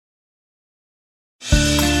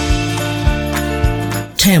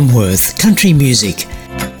Tamworth Country Music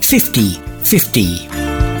 50/50.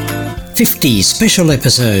 50 special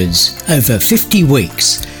episodes over 50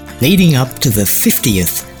 weeks leading up to the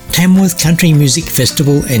 50th Tamworth Country Music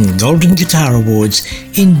Festival and Golden Guitar Awards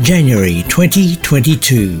in January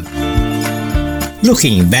 2022.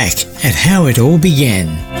 Looking back at how it all began,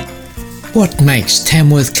 what makes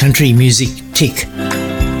Tamworth country music tick,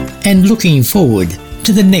 and looking forward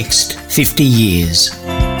to the next 50 years.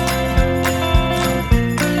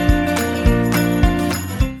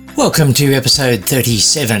 Welcome to episode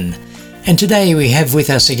 37, and today we have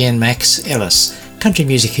with us again Max Ellis, country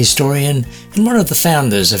music historian and one of the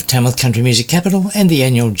founders of Tamworth Country Music Capital and the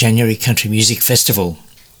annual January Country Music Festival.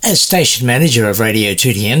 As station manager of Radio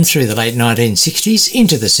 2TM through the late 1960s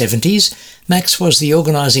into the 70s, Max was the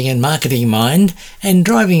organising and marketing mind and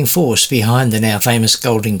driving force behind the now famous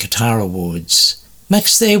Golden Guitar Awards.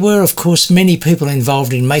 Max, there were of course many people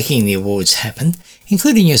involved in making the awards happen,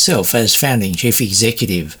 including yourself as founding chief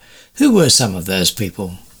executive. Who were some of those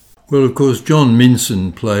people? Well, of course, John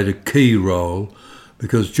Minson played a key role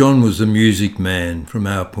because John was a music man from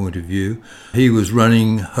our point of view. He was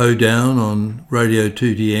running Hoedown on Radio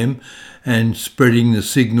 2TM and spreading the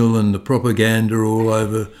signal and the propaganda all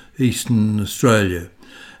over Eastern Australia.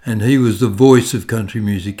 And he was the voice of Country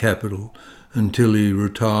Music Capital until he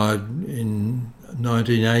retired in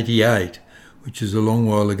 1988, which is a long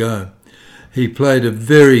while ago. He played a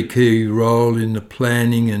very key role in the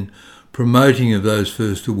planning and promoting of those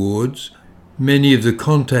first awards. Many of the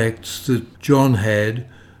contacts that John had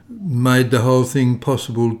made the whole thing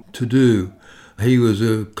possible to do. He was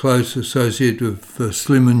a close associate of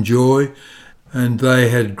Slim and Joy, and they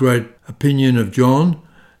had great opinion of John,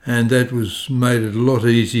 and that was made it a lot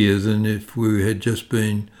easier than if we had just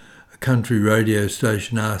been a country radio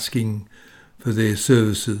station asking for their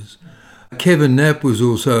services. Kevin Knapp was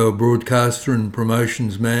also a broadcaster and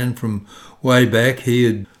promotions man from way back. He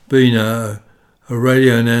had been a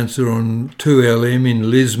radio announcer on 2LM in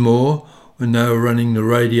Lismore when they were running the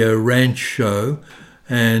Radio Ranch show.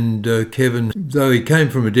 And Kevin, though he came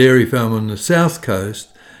from a dairy farm on the south coast,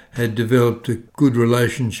 had developed a good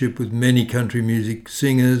relationship with many country music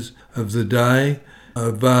singers of the day,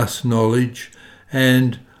 a vast knowledge,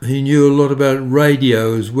 and he knew a lot about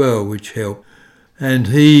radio as well, which helped. And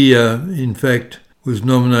he, in fact, was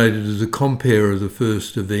nominated as a compere of the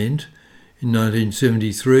first event in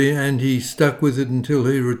 1973, and he stuck with it until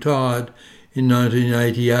he retired in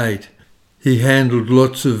 1988. He handled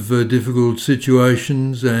lots of difficult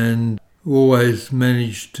situations and always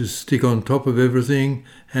managed to stick on top of everything,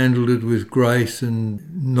 handled it with grace and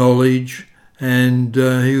knowledge, and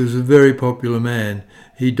he was a very popular man.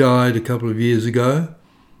 He died a couple of years ago,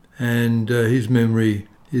 and his memory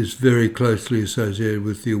is very closely associated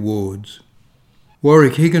with the awards.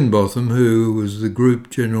 Warwick Higginbotham, who was the group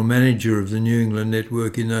general manager of the New England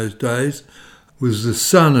network in those days, was the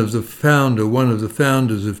son of the founder, one of the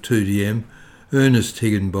founders of 2TM, Ernest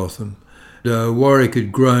Higginbotham. Warwick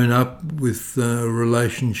had grown up with a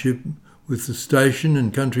relationship with the station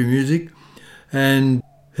and country music, and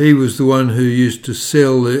he was the one who used to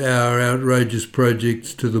sell our outrageous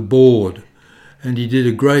projects to the board. And he did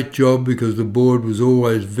a great job because the board was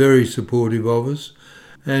always very supportive of us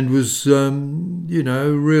and was,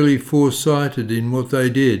 really foresighted in what they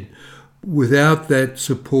did. Without that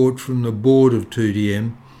support from the board of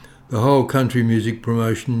 2TM, the whole country music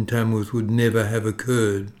promotion in Tamworth would never have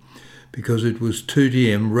occurred because it was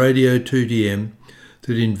 2TM, Radio 2TM,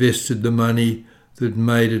 that invested the money that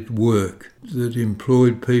made it work, that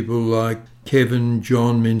employed people like Kevin,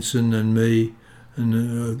 John Minson and me, and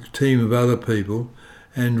a team of other people,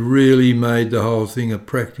 and really made the whole thing a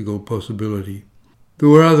practical possibility. There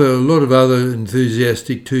were a lot of other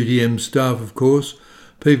enthusiastic 2TM staff, of course,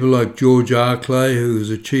 people like George Arclay, who was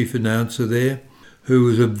a chief announcer there, who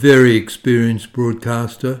was a very experienced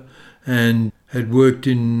broadcaster and had worked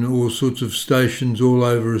in all sorts of stations all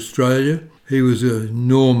over Australia. He was an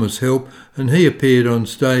enormous help, and he appeared on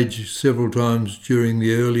stage several times during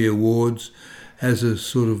the early awards as a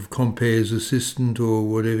sort of compere's assistant or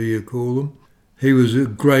whatever you call them. He was a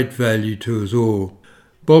great value to us all.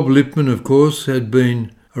 Bob Lipman, of course, had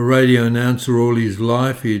been a radio announcer all his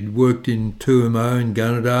life. He had worked in 2MO in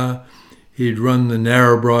Gunnedah. He had run the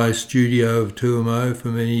Narrabri studio of 2MO for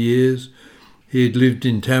many years. He had lived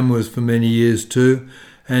in Tamworth for many years too.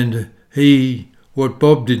 And what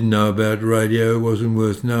Bob didn't know about radio wasn't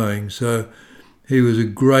worth knowing. So he was a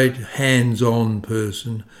great hands-on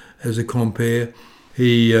person as a compere.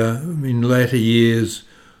 He, in latter years,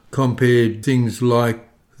 compared things like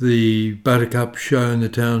the Buttercup show in the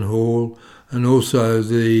town hall and also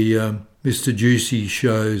the Mr. Juicy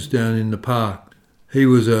shows down in the park. He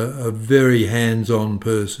was a very hands-on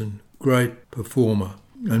person, great performer.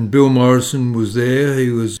 And Bill Morrison was there. He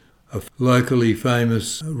was a locally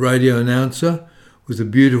famous radio announcer with a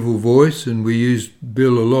beautiful voice, and we used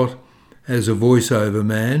Bill a lot as a voiceover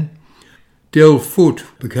man. Del Foote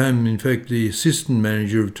became, in fact, the assistant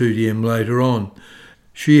manager of 2DM later on.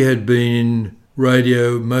 She had been in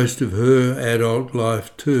radio most of her adult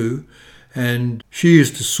life too, and she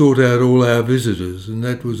used to sort out all our visitors, and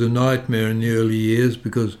that was a nightmare in the early years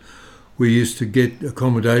because we used to get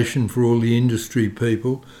accommodation for all the industry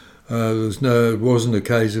people. It wasn't a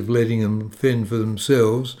case of letting them fend for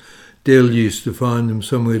themselves. Del used to find them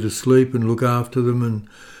somewhere to sleep and look after them, and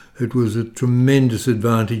it was a tremendous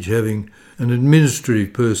advantage having an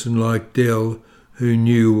administrative person like Del who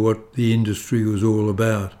knew what the industry was all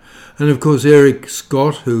about. And of course Eric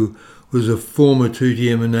Scott, who was a former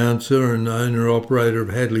 2TM announcer and owner-operator of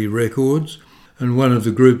Hadley Records, and one of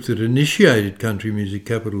the groups that initiated Country Music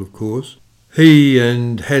Capital, of course. He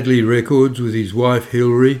and Hadley Records, with his wife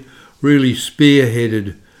Hilary, really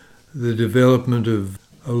spearheaded the development of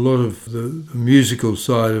a lot of the musical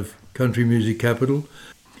side of Country Music Capital.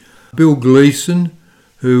 Bill Gleason,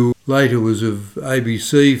 who later was of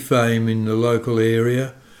ABC fame in the local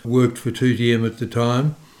area, worked for 2TM at the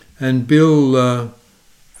time. And Bill,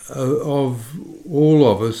 of all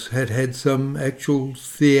of us, had some actual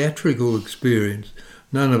theatrical experience.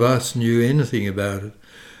 None of us knew anything about it.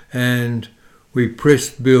 And we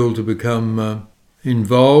pressed Bill to become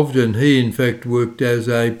involved, and he in fact worked as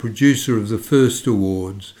a producer of the first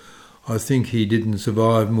awards. I think he didn't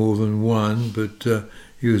survive more than one, but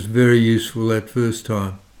he was very useful that first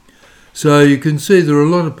time. So you can see there are a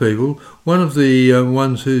lot of people. One of the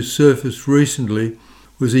ones who surfaced recently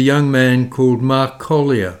was a young man called Mark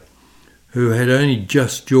Collier, who had only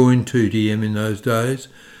just joined 2DM in those days.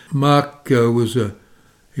 Mark was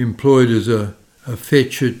employed as a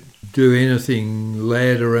fetcher, do anything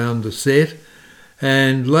lad around the set,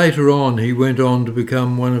 and later on he went on to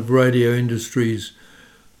become one of radio industry's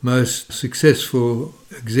most successful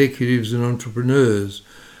executives and entrepreneurs.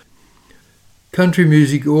 Country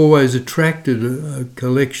music always attracted a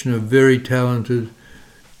collection of very talented,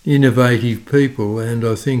 innovative people, and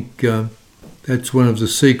I think that's one of the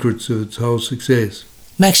secrets of its whole success.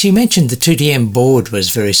 Max, you mentioned the 2DM board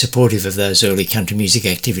was very supportive of those early country music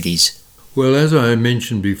activities. Well, as I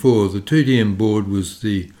mentioned before, the 2DM board was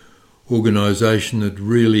the organisation that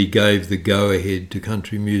really gave the go-ahead to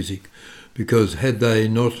country music, because had they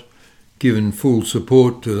not given full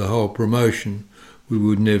support to the whole promotion, we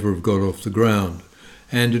would never have got off the ground.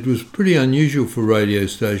 And it was pretty unusual for radio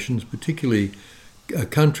stations, particularly a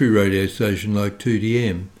country radio station like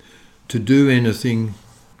 2DM, to do anything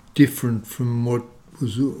different from what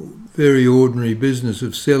was a very ordinary business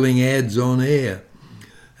of selling ads on air.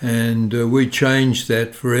 And we changed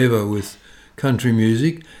that forever with country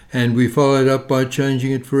music, and we followed up by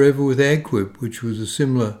changing it forever with AgQuip, which was a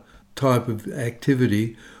similar type of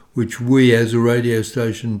activity which we as a radio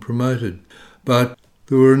station promoted. But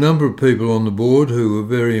there were a number of people on the board who were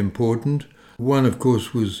very important. One, of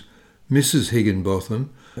course, was Mrs.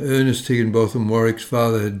 Higginbotham. Ernest Higginbotham, Warwick's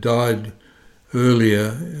father, had died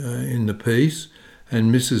earlier in the piece,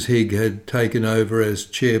 and Mrs. Higg had taken over as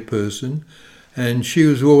chairperson, and she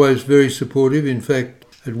was always very supportive. In fact,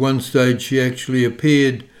 at one stage she actually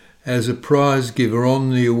appeared as a prize giver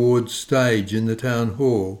on the awards stage in the town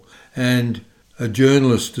hall, and a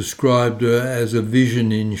journalist described her as a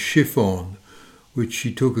vision in chiffon, which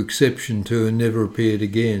she took exception to and never appeared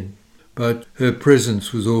again. But her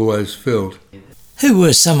presence was always felt. Who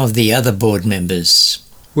were some of the other board members?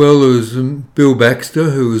 Well, there was Bill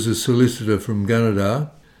Baxter, who was a solicitor from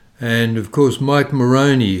Gunnedah, and of course Mike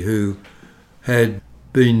Moroney, who had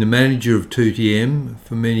been the manager of 2TM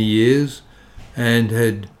for many years and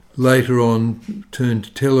had later on turned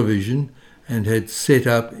to television and had set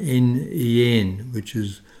up NEN, which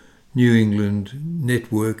is New England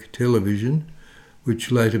Network Television,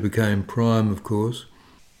 which later became Prime, of course.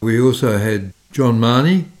 We also had John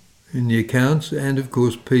Marnie in the accounts, and of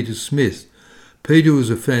course Peter Smith. Peter was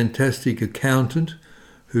a fantastic accountant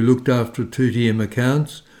who looked after 2TM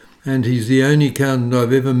accounts, and he's the only accountant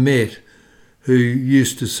I've ever met who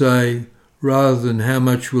used to say, rather than how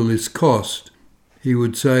much will this cost, he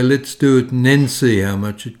would say, let's do it and then see how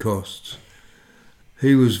much it costs.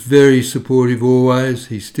 He was very supportive always.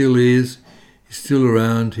 He still is. He's still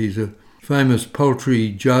around. He's a famous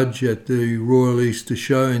poultry judge at the Royal Easter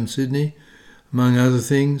Show in Sydney, among other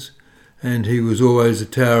things, and he was always a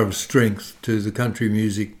tower of strength to the country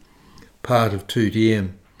music part of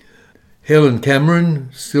 2TM. Helen Cameron,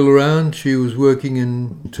 still around. She was working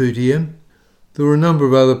in 2TM. There were a number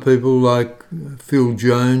of other people like Phil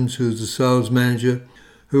Jones, who was the sales manager,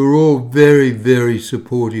 who were all very, very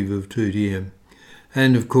supportive of 2DM.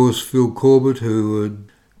 And of course Phil Corbett, who had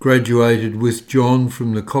graduated with John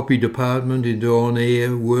from the copy department into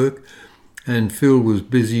on-air work, and Phil was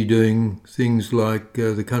busy doing things like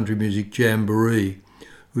the Country Music Jamboree,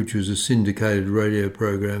 which was a syndicated radio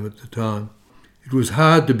program at the time. It was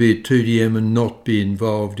hard to be at 2DM and not be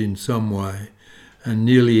involved in some way, and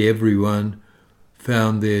nearly everyone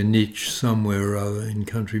found their niche somewhere or other in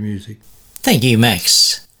country music. Thank you,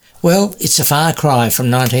 Max. Well, it's a far cry from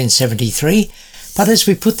 1973, but as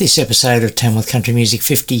we put this episode of Tamworth Country Music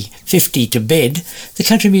 50/50 to bed, the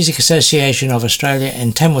Country Music Association of Australia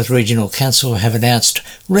and Tamworth Regional Council have announced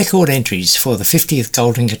record entries for the 50th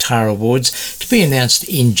Golden Guitar Awards to be announced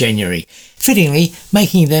in January, fittingly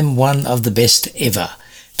making them one of the best ever.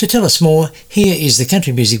 To tell us more, here is the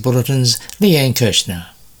Country Music Bulletin's Leanne Kirshner.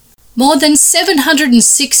 More than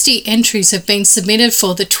 760 entries have been submitted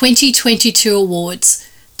for the 2022 awards.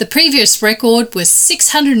 The previous record was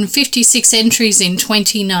 656 entries in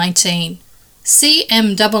 2019.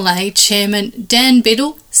 CMAA Chairman Dan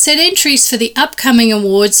Biddle said entries for the upcoming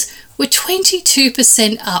awards were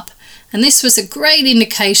 22% up, and this was a great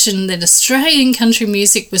indication that Australian country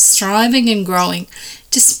music was thriving and growing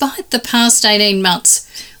despite the past 18 months,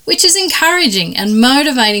 which is encouraging and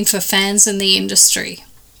motivating for fans in the industry.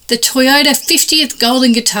 The Toyota 50th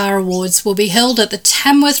Golden Guitar Awards will be held at the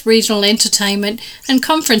Tamworth Regional Entertainment and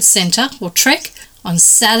Conference Centre, or TREC, on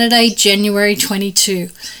Saturday, January 22,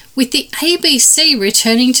 with the ABC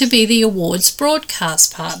returning to be the awards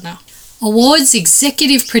broadcast partner. Awards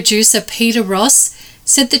executive producer Peter Ross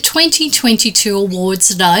said the 2022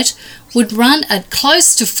 awards night would run at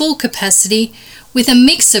close to full capacity with a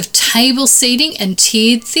mix of table seating and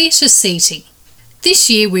tiered theatre seating.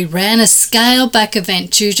 This year we ran a scale-back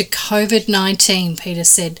event due to COVID-19, Peter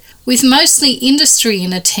said, with mostly industry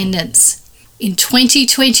in attendance. In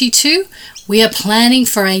 2022, we are planning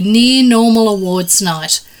for a near-normal awards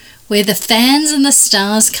night, where the fans and the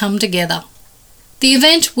stars come together. The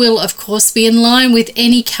event will, of course, be in line with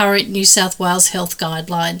any current New South Wales health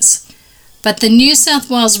guidelines. But the New South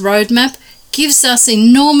Wales roadmap gives us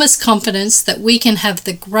enormous confidence that we can have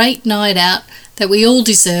the great night out that we all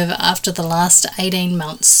deserve after the last 18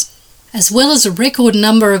 months. As well as a record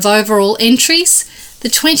number of overall entries, the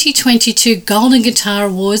 2022 Golden Guitar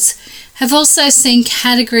Awards have also seen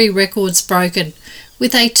category records broken,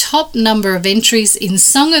 with a top number of entries in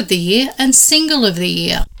Song of the Year and Single of the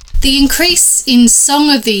Year. The increase in Song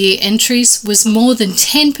of the Year entries was more than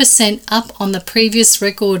 10% up on the previous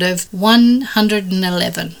record of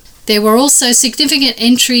 111. There were also significant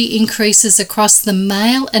entry increases across the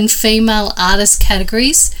male and female artist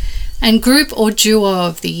categories and group or duo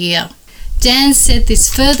of the year. Dan said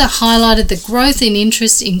this further highlighted the growth in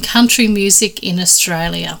interest in country music in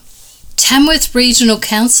Australia. Tamworth Regional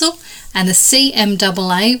Council and the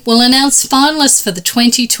CMAA will announce finalists for the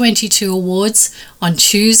 2022 awards on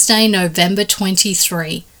Tuesday, November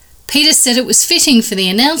 23. Peter said it was fitting for the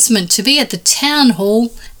announcement to be at the Town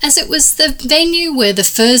Hall, as it was the venue where the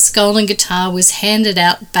first golden guitar was handed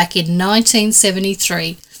out back in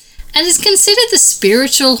 1973 and is considered the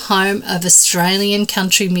spiritual home of Australian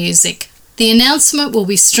country music. The announcement will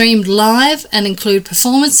be streamed live and include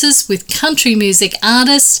performances with country music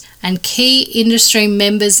artists and key industry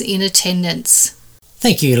members in attendance.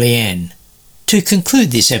 Thank you, Leanne. To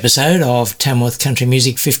conclude this episode of Tamworth Country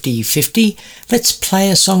Music 50/50, let's play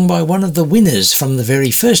a song by one of the winners from the very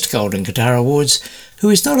first Golden Guitar Awards, who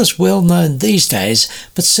is not as well known these days,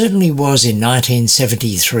 but certainly was in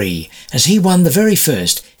 1973, as he won the very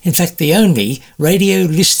first, in fact the only, Radio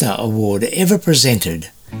Listener Award ever presented.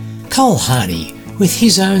 Cole Hardy, with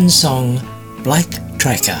his own song, Black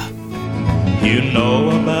Tracker. You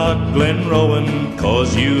know about Glen Rowan,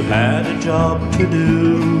 'cause you had a job to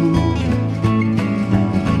do.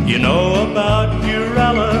 You know about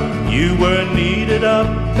Uralla, you were needed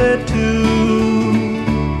up there too.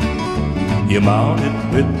 You mounted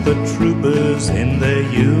with the troopers in their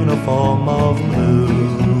uniform of blue.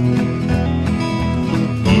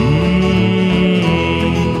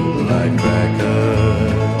 Black Tracker,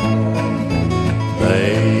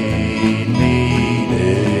 they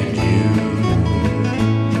needed you.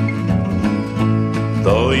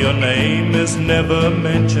 Though your name is never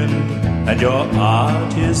mentioned and your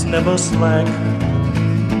art is never slack,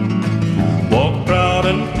 walk proud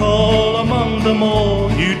and tall among them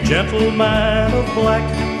all, you gentleman of black.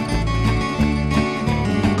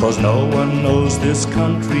 'Cause no one knows this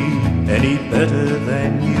country any better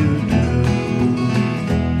than you do.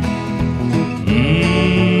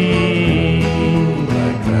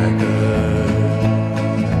 Black Tracker,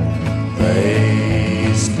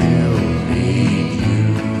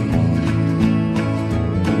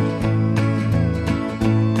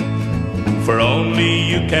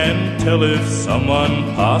 can tell if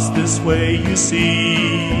someone passed this way, you see.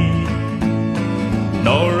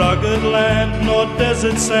 No rugged land nor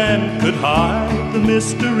desert sand could hide the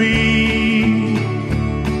mystery.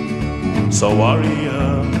 So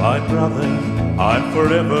warrior, my brother, I'm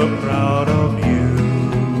forever proud of you.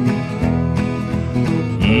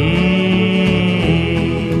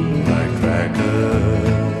 Nutcracker,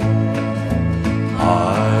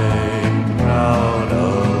 I'm proud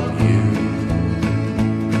of you.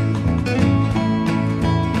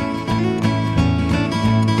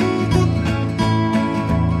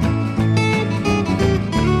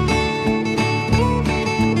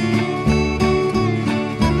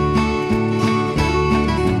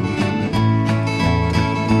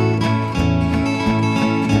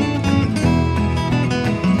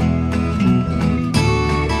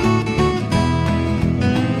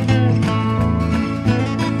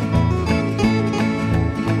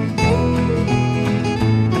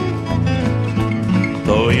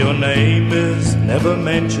 Though your name is never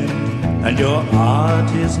mentioned and your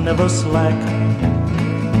art is never slack,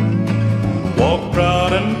 walk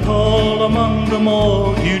proud and tall among them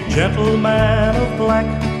all, you gentleman of black.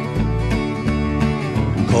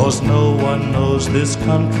 'Cause no one knows this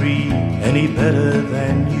country any better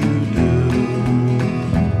than you do.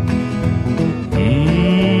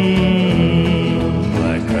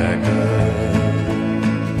 Nutcracker,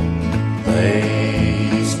 they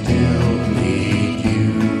still need you.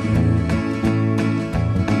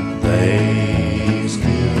 They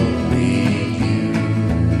still need you.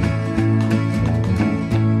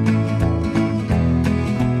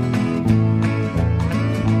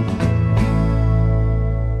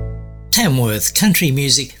 Tamworth Country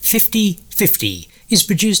Music 50/50 is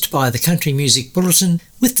produced by the Country Music Bulletin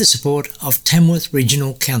with the support of Tamworth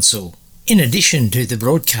Regional Council. In addition to the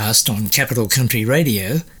broadcast on Capital Country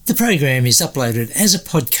Radio, the program is uploaded as a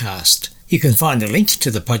podcast. You can find a link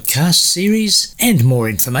to the podcast series and more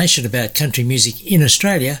information about country music in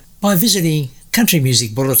Australia by visiting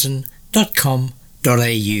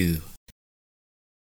countrymusicbulletin.com.au.